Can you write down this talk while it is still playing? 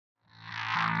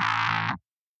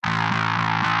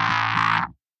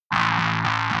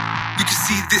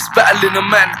see this battling a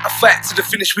man, a fight to the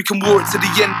finish, we can war it to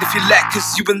the end if you like,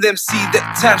 cause you and them see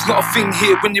that time's not a thing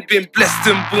here when you've been blessed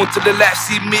and born to the life.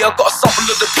 See me, I got a sample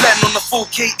of the plan on the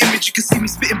 4K image, you can see me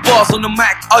spitting bars on the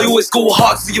mic. I always go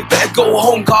hard, so you better go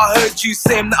home, cause I heard you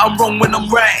saying that I'm wrong when I'm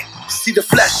right. See the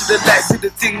flash of the light, see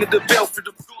the ding of the bell for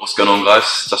the... What's going on,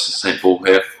 guys? Justin St. Paul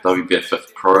here,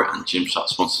 WBFF Pro and Gymshark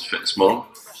sponsored fitness model.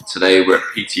 Today we're at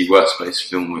PT Workspace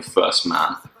filming with First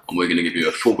Man, and we're going to give you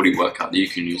a full body workout that you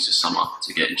can use this summer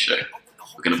to get in shape.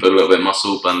 We're going to build a little bit of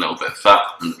muscle, burn a little bit of fat,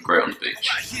 and look great on the beach.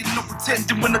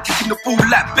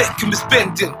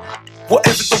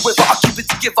 Whatever the weather, I keep it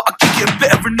together, I keep getting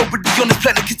better, and nobody on this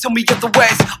planet can tell me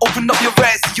otherwise. Open up your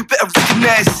eyes, you better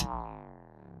recognize.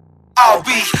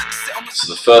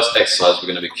 So the first exercise we're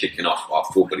going to be kicking off our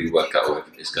full body workout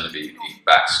with is going to be the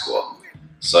back squat.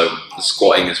 So the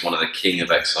squatting is one of the king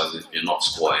of exercises. If you're not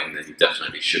squatting, then you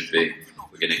definitely should be.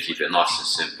 We're going to keep it nice and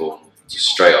simple, just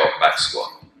straight up back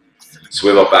squat. So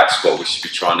with our back squat, we should be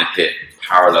trying to hit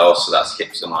parallel, so that's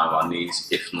hips in line with our knees,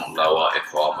 if not lower,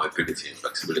 if our mobility and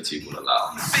flexibility will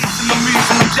allow. So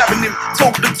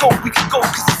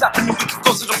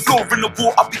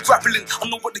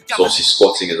obviously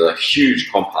squatting is a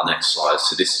huge compound exercise,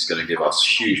 so this is going to give us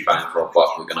huge bang for our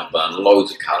buck. We're going to burn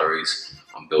loads of calories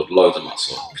and build loads of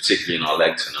muscle, particularly in our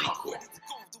legs and in our core.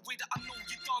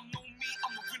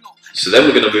 So then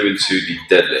we're going to move into the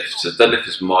deadlift. So the deadlift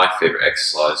is my favourite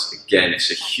exercise. Again,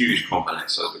 it's a huge compound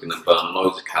exercise. We're going to burn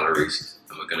loads of calories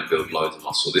and we're going to build loads of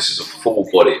muscle. This is a full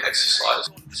body exercise.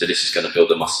 So this is going to build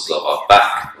the muscles of our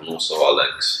back and also our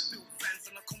legs.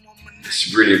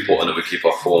 It's really important that we keep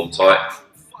our form tight.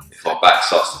 If our back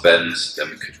starts to bend, then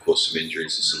we could cause some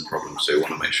injuries and some problems. So we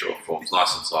want to make sure our form's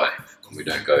nice and tight and we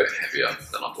don't go heavier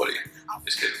than our body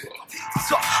is capable of.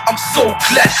 I'm so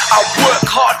glad I work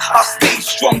hard, I stay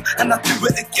strong, and I do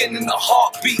it again in a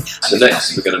heartbeat. So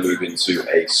next we're going to move into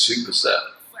a superset,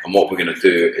 and what we're going to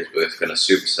do is we're going to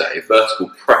superset a vertical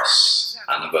press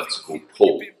and a vertical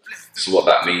pull. So what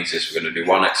that means is we're going to do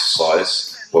one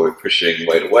exercise where we're pushing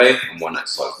weight away and one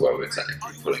exercise where we're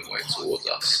technically pulling weight towards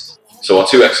us. So our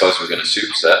two exercises we're going to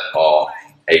superset are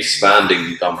a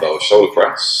standing dumbbell shoulder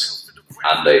press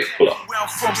and a pull-up.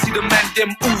 See the man, them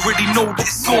already know that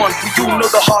it's on. We all know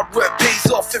the hard work pays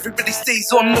off. Everybody stays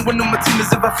on. No one on my team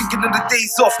is ever thinking of the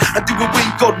days off. I do it when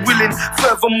God willing.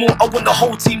 Furthermore, I want the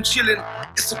whole team chilling.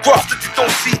 It's a graph that you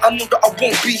don't see. I know that I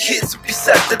won't be here to be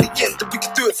sad at the end. That we can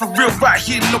do it for real right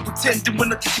here. No pretending when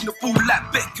I'm kicking the ball like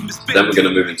Beckham is big. Then we're going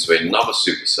to move into another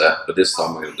superset, but this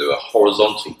time we're going to do a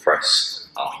horizontal press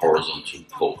and a horizontal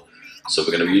pull. So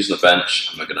we're going to be using the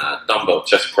bench and we're going to dumbbell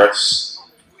chest press,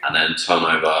 and then turn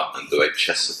over and do a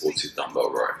chest supported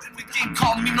dumbbell row.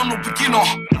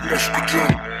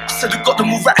 Said I got the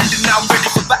move rattling, now I'm ready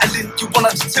for battling. You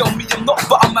wanna just tell me I'm not,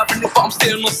 but I'm having it, but I'm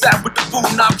staying on side with the ball.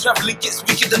 Now I'm travelling, gets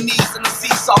weak at the knees and the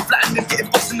seas, so I'm flattening,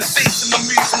 getting boxed in the face and I'm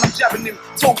moving, I'm jabbing him.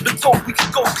 Toe to toe, we can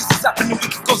go, cause it's happening,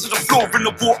 we can go to the floor in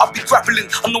the war, I'll be grappling.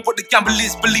 I know what the gamble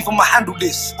is, believe I'ma handle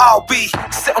this. I'll be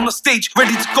set on the stage,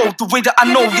 ready to go, the way that I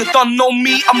know, you don't know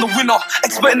me, I'm the winner.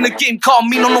 Expert in the game, call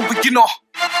me, no beginner.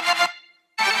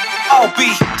 I'll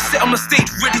be set on the stage,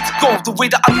 ready to go, the way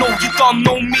that I know, you don't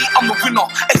know me, I'm the winner.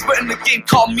 Expert in the game,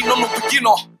 call me, no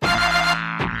beginner.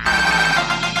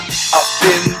 I've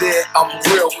been there, I'm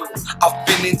real. I've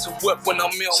been into work when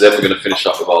I'm ill. So then we're going to finish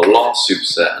up with our last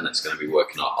superset, and it's going to be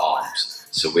working our arms.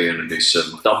 So we're going to do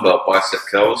some dumbbell bicep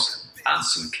curls and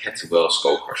some kettlebell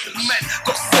skull crushers. Man,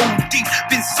 got so deep,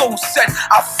 been so sad.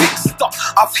 I've fixed up,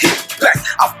 I've hit back,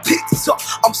 I've picked up.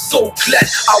 I'm so glad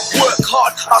I work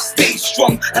hard, I stay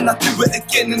strong, and I do it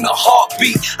again in a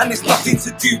heartbeat. And it's nothing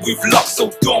to do with luck,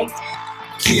 so don't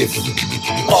give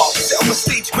up. Set on the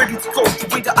stage, ready to go, the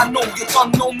way that I know, you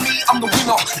don't know me, I'm the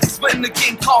winner. Expert in the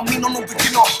game, call me, no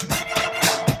beginner.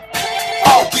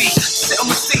 I'll be set on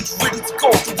the stage, ready to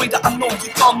go, the way that I know,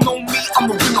 you don't know me, I'm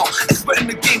the winner. Expert in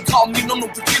the game, call me, no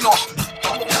beginner.